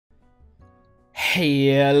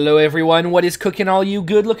Hello everyone, what is cooking all you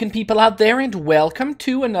good looking people out there, and welcome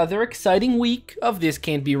to another exciting week of This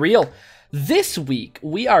Can't Be Real. This week,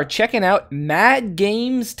 we are checking out Mad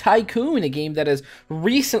Games Tycoon, a game that has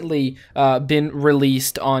recently been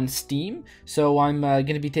released on Steam. So I'm going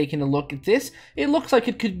to be taking a look at this. It looks like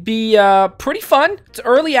it could be pretty fun. It's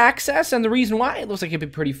early access, and the reason why it looks like it'd be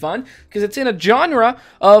pretty fun, because it's in a genre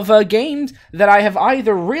of games that I have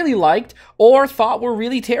either really liked or thought were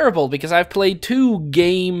really terrible, because I've played two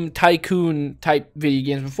Game Tycoon type video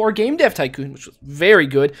games before. Game Dev Tycoon, which was very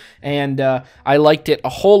good, and I liked it a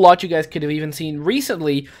whole lot. You guys could have even seen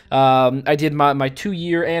recently, I did my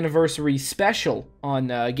 2-year anniversary special on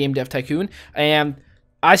Game Dev Tycoon, and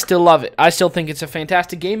I still love it. I still think it's a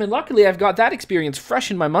fantastic game, and luckily I've got that experience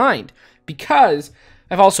fresh in my mind, because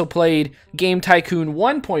I've also played Game Tycoon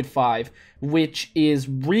 1.5, which is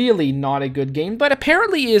really not a good game, but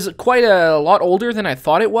apparently is quite a lot older than I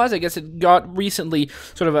thought it was. I guess it got recently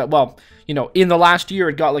sort of in the last year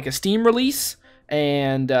it got like a Steam release,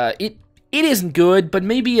 and it isn't good, but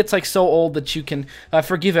maybe it's like so old that you can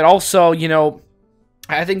forgive it. Also,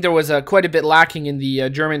 I think there was quite a bit lacking in the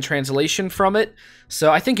German translation from it. So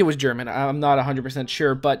I think it was German. I'm not 100%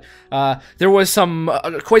 sure, but there was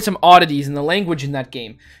quite some oddities in the language in that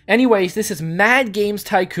game. Anyways, this is Mad Games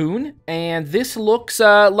Tycoon, and this looks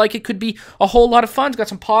like it could be a whole lot of fun. It's got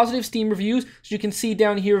some positive Steam reviews, so you can see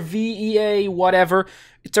down here, VEA, whatever.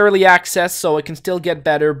 It's early access, so it can still get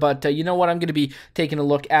better, but you know what? I'm going to be taking a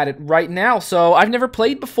look at it right now. So I've never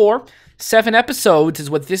played before. 7 episodes is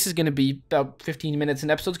what this is going to be, about 15 minutes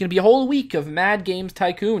an episode. It's going to be a whole week of Mad Games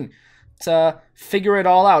Tycoon. Let's figure it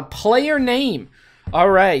all out. Player name.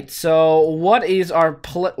 All right, so what is our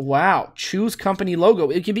wow, choose company logo.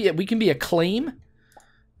 We can be Acclaim.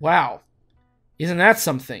 Wow. Isn't that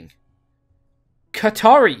something?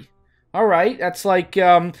 Qatari. All right, that's like,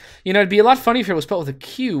 it'd be a lot funnier if it was spelled with a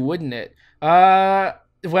Q, wouldn't it?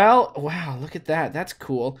 Well, wow, look at that. That's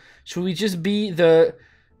cool. Should we just be the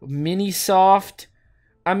Minisoft?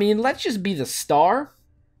 I mean, let's just be the star.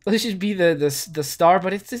 Let's just be the star,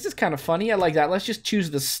 but this is kind of funny. I like that. Let's just choose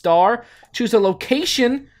the star. Choose a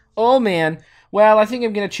location. Oh, man. Well, I think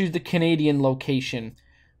I'm going to choose the Canadian location.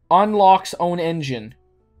 Unlocks own engine.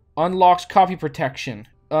 Unlocks copy protection.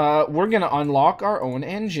 We're going to unlock our own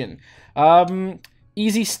engine.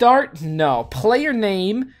 Easy start? No. Player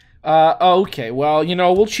name? Okay, well,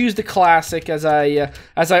 we'll choose the classic as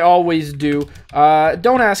I always do.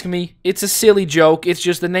 Don't ask me. It's a silly joke. It's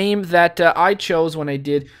just the name that I chose when I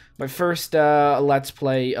did my first Let's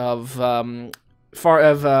Play of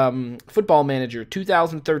Football Manager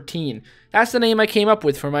 2013. That's the name I came up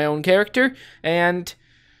with for my own character, and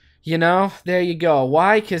there you go.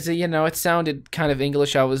 Why? Because it sounded kind of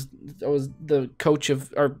English. I was the coach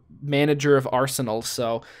of or manager of Arsenal,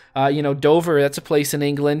 so Dover, that's a place in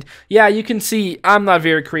England. Yeah, you can see I'm not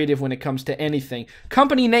very creative when it comes to anything.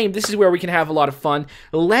 Company name, this is where we can have a lot of fun.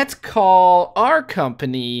 Let's call our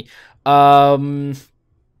company let's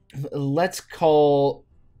call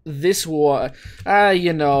this one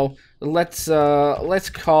let's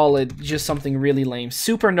call it just something really lame.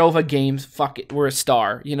 Supernova Games. Fuck it, we're a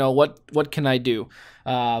star. What can I do?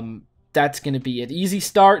 That's going to be it. Easy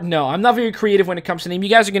start? No, I'm not very creative when it comes to name. You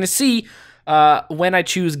guys are going to see when I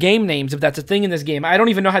choose game names, if that's a thing in this game. I don't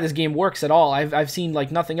even know how this game works at all. I've seen,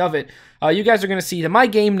 like, nothing of it. You guys are going to see that my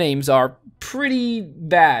game names are pretty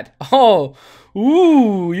bad. Oh,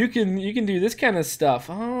 ooh, you can do this kind of stuff.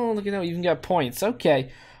 Oh, look at that. You even got points.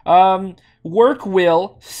 Okay. Work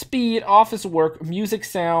will, speed, office work, music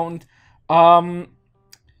sound. Well,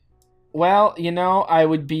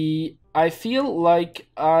 I feel like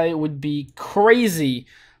I would be crazy.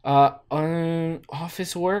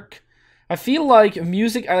 Office work. I feel like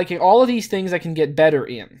music. I like all of these things. I can get better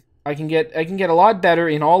in. I can get a lot better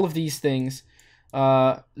in all of these things.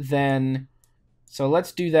 So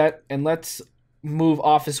let's do that, and let's move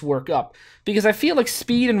office work up, because I feel like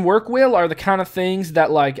speed and work will are the kind of things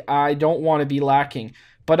that I don't want to be lacking.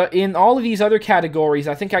 But in all of these other categories,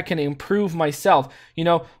 I think I can improve myself.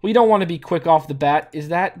 We don't want to be quick off the bat. Is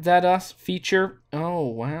that us? Feature? Oh,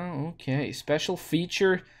 wow. Okay. Special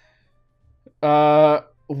feature. Wow.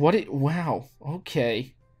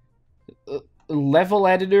 Okay. Level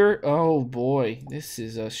editor. Oh, boy. This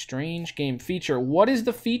is a strange game. Feature. What is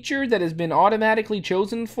the feature that has been automatically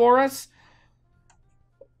chosen for us?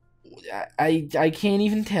 I can't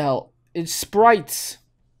even tell. It's sprites.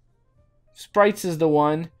 Sprites is the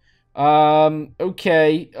one.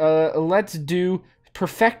 Okay. Let's do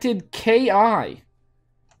perfected KI.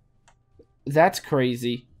 That's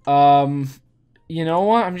crazy. You know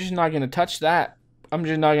what? I'm just not going to touch that. I'm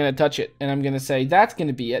just not going to touch it. And I'm going to say that's going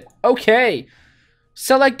to be it. Okay.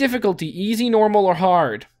 Select difficulty, easy, normal, or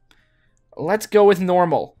hard. Let's go with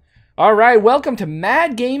normal. Alright, welcome to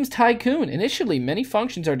Mad Games Tycoon. Initially, many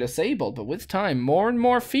functions are disabled, but with time, more and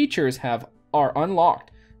more features are unlocked.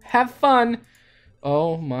 Have fun!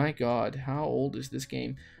 Oh my god, how old is this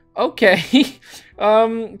game? Okay,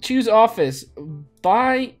 choose office.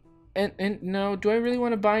 Buy, and no, do I really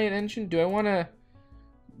want to buy an engine? Do I want to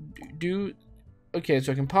do... Okay,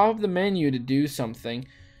 so I can pop up the menu to do something.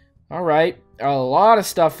 Alright, a lot of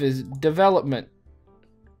stuff is development.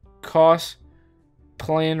 Cost,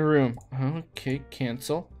 plan room. Okay,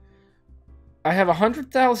 cancel. I have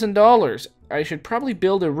 $100,000. I should probably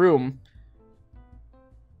build a room.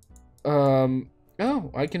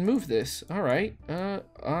 Oh, I can move this. Alright,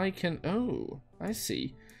 I can... Oh, I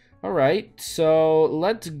see. Alright, so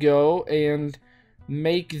let's go and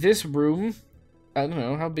make this room... I don't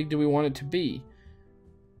know, how big do we want it to be?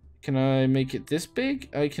 Can I make it this big?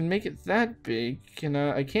 I can make it that big.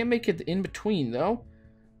 I can't make it in between, though.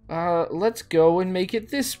 Let's go and make it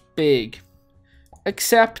this big.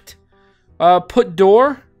 Except, put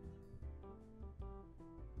door.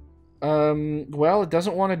 Well, it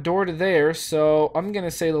doesn't want a door to there, so I'm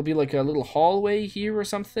gonna say there'll be like a little hallway here or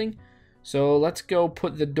something. So let's go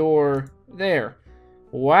put the door there.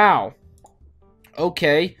 Wow.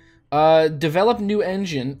 Okay. Develop new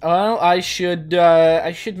engine. Well, I should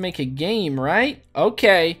make a game, right?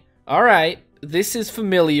 Okay. Alright. This is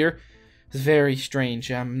familiar. It's very strange,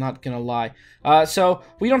 I'm not gonna lie. So,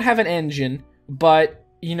 we don't have an engine, but,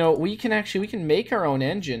 you know, we can make our own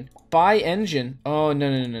engine. Buy engine. Oh,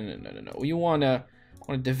 no. We wanna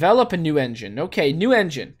develop a new engine. Okay, new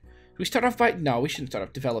engine. We start off by... No, we shouldn't start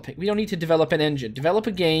off developing. We don't need to develop an engine. Develop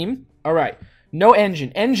a game. Alright. No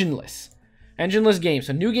engine. Engineless. Engineless game.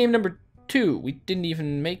 So new game number 2. We didn't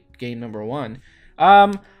even make game number 1.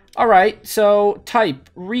 Alright, so type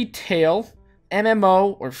retail,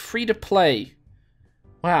 MMO, or free to play.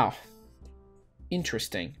 Wow.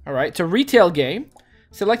 Interesting. Alright, so retail game.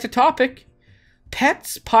 Select a topic.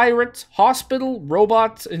 Pets, pirates, hospital,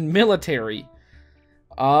 robots, and military.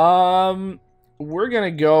 We're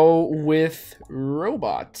gonna go with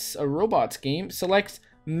robots. A robots game. Select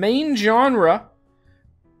main genre.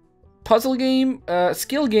 Puzzle game,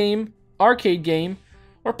 skill game, arcade game,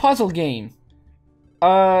 or puzzle game.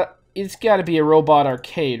 It's gotta be a robot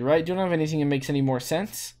arcade, right? Don't have anything that makes any more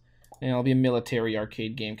sense. And it'll be a military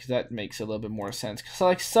arcade game, because that makes a little bit more sense.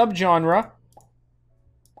 Select subgenre.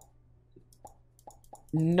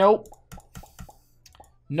 Nope.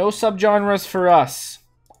 No subgenres for us.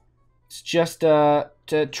 It's just a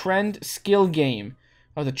trend skill game.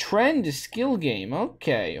 Oh, the trend is skill game.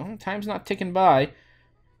 Okay. Well, time's not ticking by.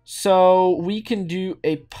 So we can do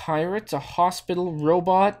a pirates, a hospital,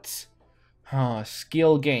 robots,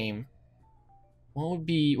 skill game. What would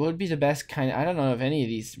be the best kind? I don't know if any of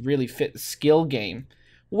these really fit the skill game.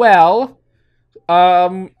 Well,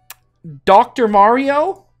 Dr.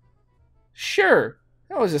 Mario? Sure.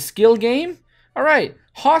 That was a skill game. All right.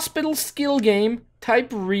 Hospital skill game,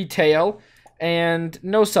 type retail, and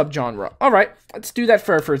no subgenre. All right. Let's do that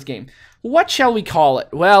for our first game. What shall we call it?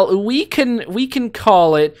 Well, we can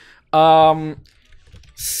call it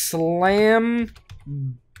Slam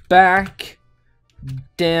Back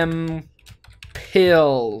Dem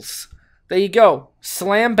Pills. There you go.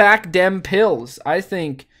 Slam Back Dem Pills. I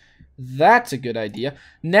think that's a good idea.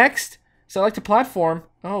 Next, select a platform.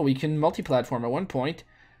 Oh, we can multi-platform at one point.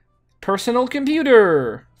 Personal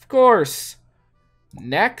computer. Of course.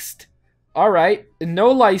 Next. Alright, no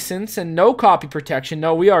license and no copy protection.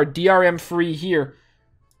 No, we are DRM free here.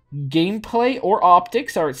 Gameplay or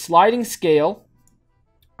optics are at sliding scale.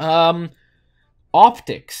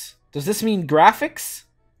 Optics. Does this mean graphics?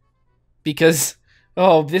 Because,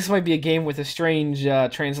 oh, this might be a game with a strange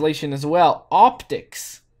translation as well.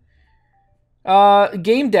 Optics.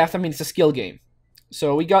 Game depth, I mean, it's a skill game.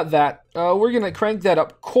 So we got that. We're going to crank that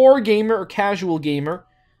up. Core gamer or casual gamer.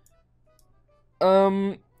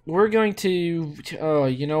 We're going to... Oh,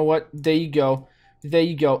 you know what? There you go. There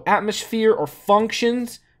you go. Atmosphere or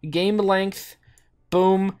functions. Game length.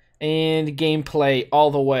 Boom. And gameplay all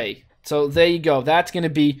the way. So there you go. That's going to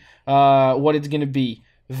be what it's going to be.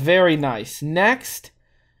 Very nice. Next.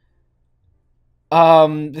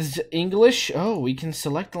 This is English. Oh, we can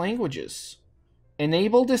select languages.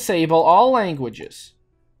 Enable, disable all languages.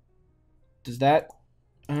 Does that...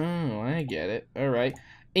 Oh, I get it. Alright.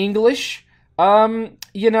 English.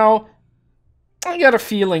 You know, I got a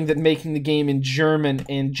feeling that making the game in German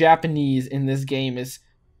and Japanese in this game is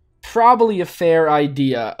probably a fair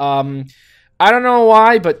idea. I don't know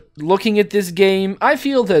why, but looking at this game, I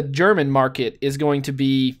feel the German market is going to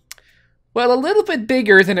be Well, a little bit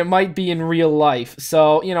bigger than it might be in real life.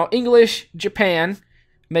 So, you know, English, Japan,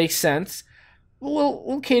 makes sense.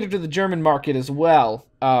 We'll cater to the German market as well.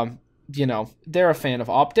 You know, they're a fan of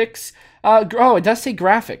optics. Oh, it does say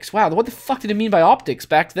graphics. Wow, what the fuck did it mean by optics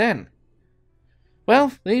back then?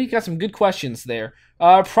 Well, they got some good questions there.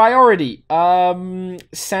 Priority.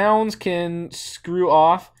 Sounds can screw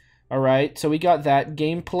off. All right, so we got that.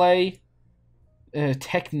 Gameplay. We're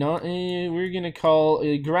gonna call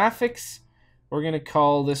graphics. We're gonna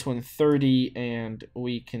call this one 30, and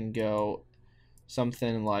we can go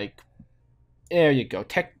something like. There you go.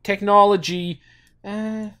 Technology.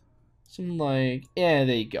 Something like. Yeah,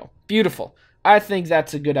 there you go. Beautiful. I think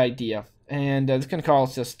that's a good idea. And it's going to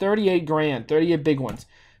cost us 38 grand. 38 big ones.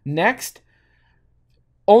 Next.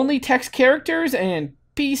 Only text characters and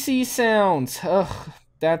PC sounds. Ugh,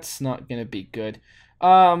 that's not going to be good.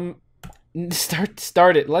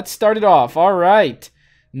 Start it. Let's start it off. All right.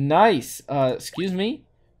 Nice. Excuse me.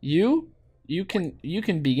 You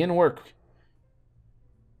can begin work.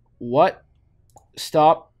 What?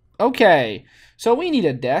 Stop. Okay. So we need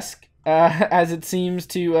a desk, as it seems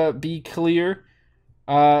to be clear.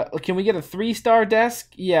 Can we get a 3-star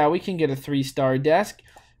desk? Yeah, we can get a 3-star desk.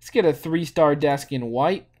 Let's get a 3-star desk in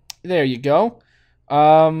white. There you go.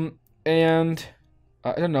 And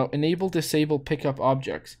I don't know. Enable, disable, pick up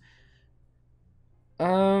objects.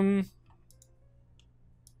 No.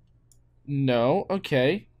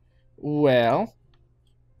 Okay. Well.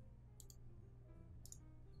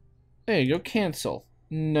 There you go. Cancel.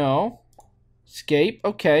 No. Escape.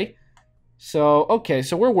 Okay. So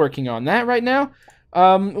we're working on that right now.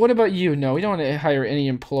 What about you? No, we don't want to hire any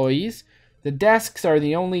employees. The desks are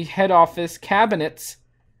the only head office cabinets.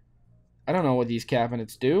 I don't know what these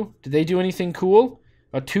cabinets do. Do they do anything cool?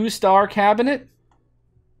 A 2-star cabinet?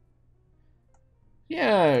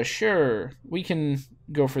 Yeah, sure. We can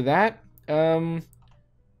go for that. There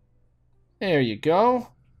you go.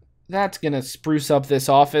 That's gonna spruce up this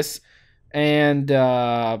office. And,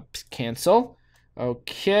 cancel.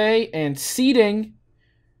 Okay, and seating.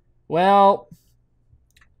 Well,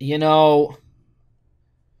 you know,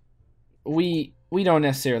 we don't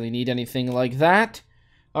necessarily need anything like that.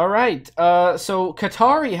 All right. So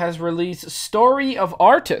Qatari has released Story of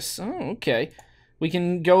Artists. Oh, okay. We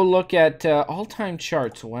can go look at all-time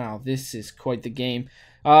charts. Wow, this is quite the game.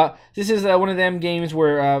 This is one of them games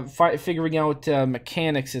where figuring out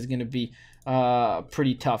mechanics is going to be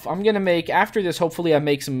pretty tough. I'm going to make, after this, hopefully I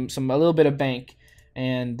make a little bit of bank,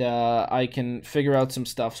 and I can figure out some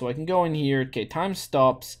stuff. So I can go in here. Okay, time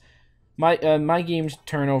stops. My game's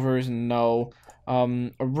turnovers, no. A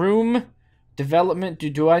room, development.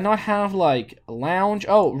 Do I not have, like, a lounge?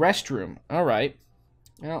 Oh, restroom. All right.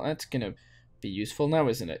 Well, that's going to be useful now,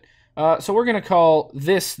 isn't it? So we're going to call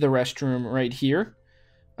this the restroom right here.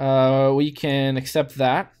 We can accept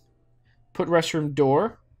that. Put restroom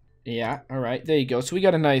door. Yeah, all right. There you go. So we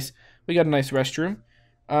got a nice restroom.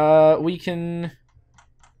 We can.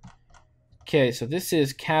 Okay, so this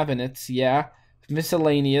is cabinets. Yeah,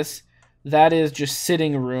 miscellaneous. That is just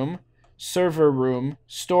sitting room, server room,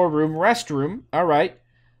 storeroom, restroom. All right.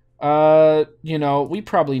 You know, we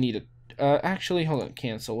probably need a. Actually, hold on.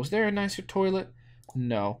 Cancel. Was there a nicer toilet?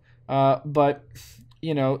 No. But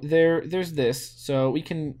you know, there's this. So we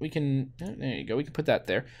can. There you go. We can put that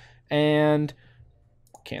there, and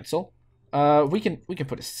cancel. We can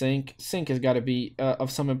put a sink. Sink has got to be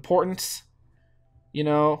of some importance. You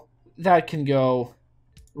know, that can go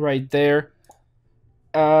right there.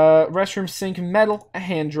 Restroom sink, metal, a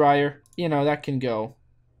hand dryer. You know, that can go.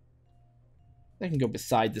 That can go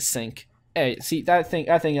beside the sink. Hey, see that thing?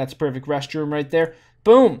 I think that's a perfect restroom right there.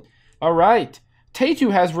 Boom. All right.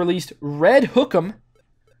 Tay2 has released Red Hook'em.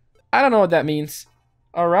 I don't know what that means.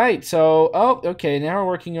 All right. So, oh, okay. Now we're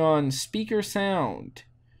working on speaker sound.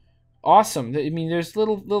 Awesome. I mean, there's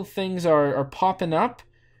little things are popping up.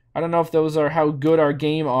 I don't know if those are how good our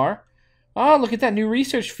game are. Oh, look at that new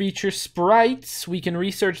research feature, sprites. We can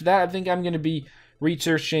research that. I think I'm going to be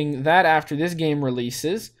researching that after this game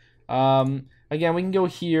releases. Again, we can go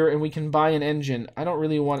here and we can buy an engine. I don't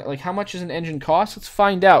really want it. Like, how much does an engine cost? Let's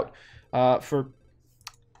find out.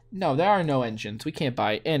 No, there are no engines. We can't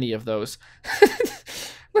buy any of those.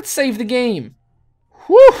 Let's save the game.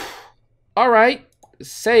 Whew. All right.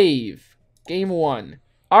 Save. Game 1.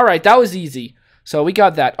 All right, that was easy. So we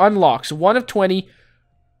got that. Unlocks. 1 of 20.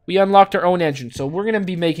 We unlocked our own engine. So we're going to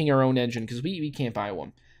be making our own engine because we can't buy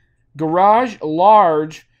one. Garage,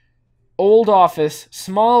 large, old office,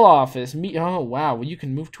 small office. Oh, wow. Well, you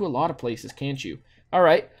can move to a lot of places, can't you? All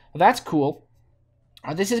right. Well, that's cool.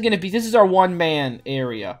 This is our one-man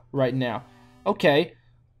area right now. Okay.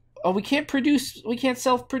 Oh, we can't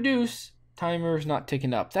self-produce. Timer's not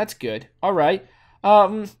ticking up. That's good. All right.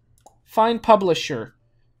 Find publisher.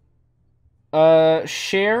 Share,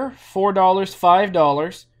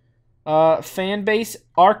 $4, $5. Fan base,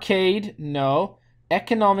 arcade, no.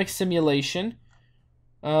 Economic simulation.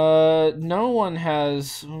 No one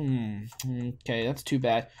has... okay, that's too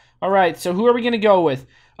bad. Alright, so who are we going to go with?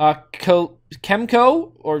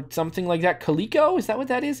 Chemco, or something like that. Coleco, is that what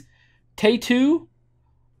that is? Tay2,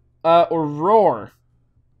 or Roar?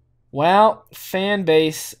 Well, fan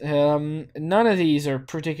base, none of these are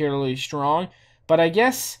particularly strong, but I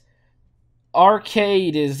guess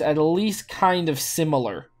arcade is at least kind of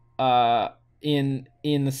similar, in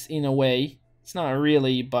a way. It's not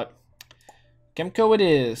really, but Chemco it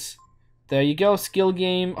is. There you go. Skill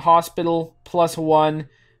game, hospital, +1.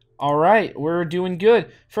 All right, we're doing good.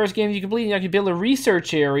 First game you complete, you can build a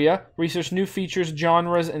research area. Research new features,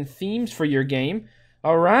 genres, and themes for your game.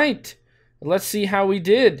 All right, let's see how we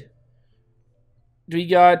did. We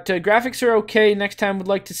got graphics are okay. Next time would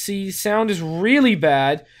like to see. Sound is really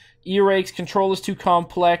bad. Earaches, control is too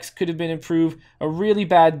complex. Could have been improved. A really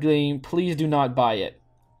bad game. Please do not buy it.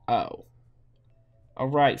 Oh.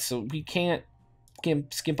 Alright, so we can't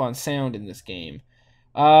skimp on sound in this game.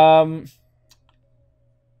 Well,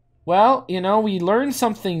 you know, we learned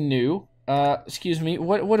something new. Excuse me.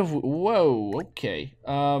 What have we... Whoa, okay.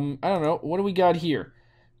 I don't know. What do we got here?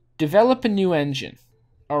 Develop a new engine.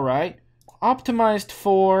 Alright. Optimized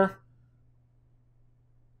for...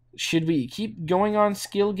 Should we keep going on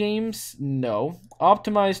skill games? No.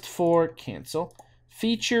 Optimized for... Cancel.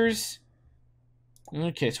 Features...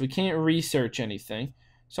 Okay, so we can't research anything.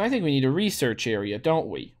 So I think we need a research area, don't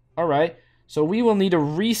we? Alright, so we will need a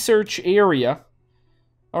research area.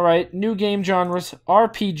 Alright, new game genres,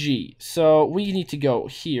 RPG. So we need to go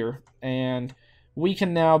here, and we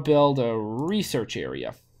can now build a research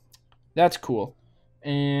area. That's cool.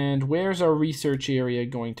 And where's our research area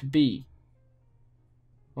going to be?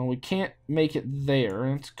 Well, we can't make it there,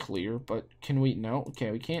 that's clear, but can we? No, okay,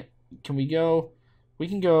 we can't. Can we go? We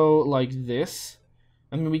can go like this.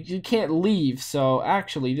 I mean, you can't leave, so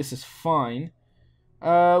actually this is fine.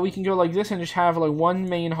 We can go like this and just have like one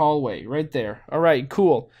main hallway right there. Alright,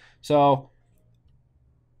 cool. So,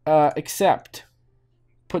 accept.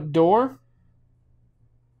 Put door.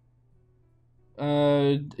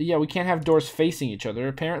 Yeah, we can't have doors facing each other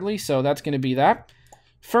apparently, so that's going to be that.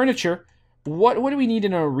 Furniture. What do we need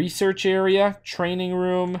in a research area? Training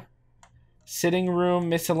room, sitting room,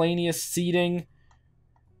 miscellaneous seating.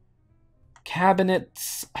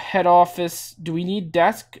 Cabinets, head office. Do we need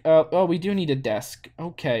desk? Oh, we do need a desk.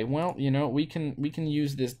 Okay, well, you know, we can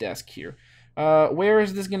use this desk here. Where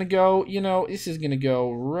is this gonna go? You know, this is gonna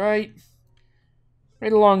go right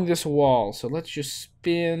along this wall. So let's just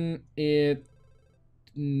spin it.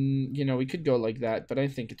 You know, we could go like that, but I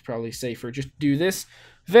think it's probably safer. Just do this.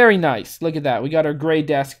 Very nice. Look at that. We got our gray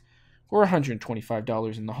desk. We're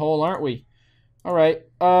 $125 in the hole, aren't we? All right.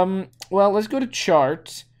 Well, let's go to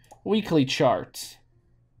charts. Weekly charts.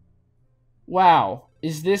 Wow.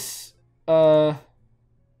 Is this I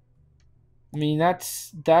mean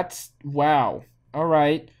that's wow. All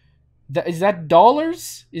right. Is that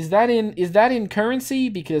dollars? Is that in currency?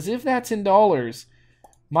 Because if that's in dollars,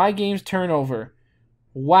 my game's turnover.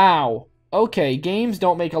 Wow. Okay, games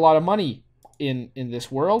don't make a lot of money in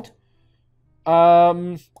this world.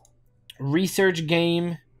 Research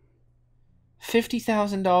game,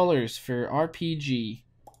 $50,000 for RPG.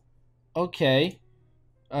 Okay.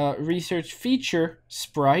 Research feature,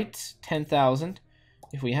 sprites, 10,000.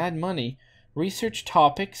 If we had money. Research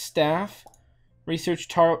topic, staff. Research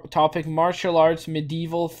topic, martial arts,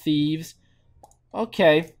 medieval, thieves.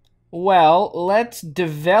 Okay. Well, let's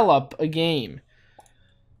develop a game.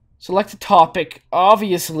 Select a topic.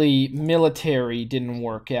 Obviously, military didn't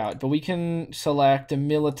work out, but we can select a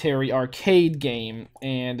military arcade game,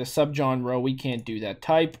 and a subgenre, we can't do that.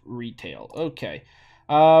 Type, retail. Okay.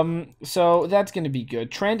 So that's going to be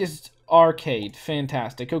good. Trend is arcade.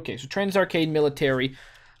 Fantastic. Okay, so trend is arcade, military.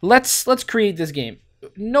 Let's create this game.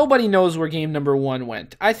 Nobody knows where game number 1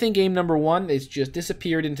 went. I think game number 1 is just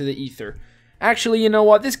disappeared into the ether. Actually, you know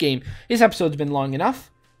what? This episode's been long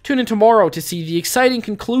enough. Tune in tomorrow to see the exciting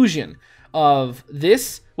conclusion of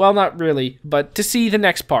this. Well, not really, but to see the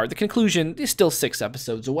next part. The conclusion is still 6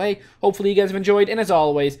 episodes away. Hopefully you guys have enjoyed, and as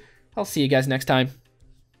always, I'll see you guys next time.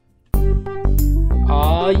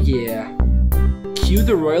 Aw, yeah. Cue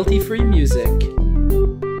the royalty-free music.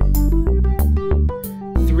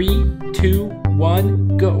 3, 2,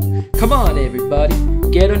 1, go. Come on, everybody.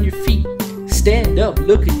 Get on your feet. Stand up,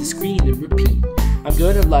 look at the screen, and repeat. I'm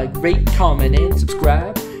gonna like, rate, comment, and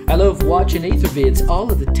subscribe. I love watching Athervids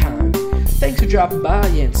all of the time. Thanks for dropping by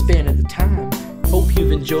and spending the time. Hope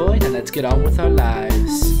you've enjoyed, and let's get on with our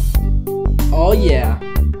lives. Oh yeah.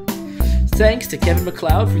 Thanks to Kevin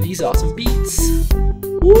MacLeod for these awesome beats.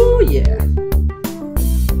 Woo yeah.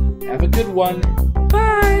 Have a good one.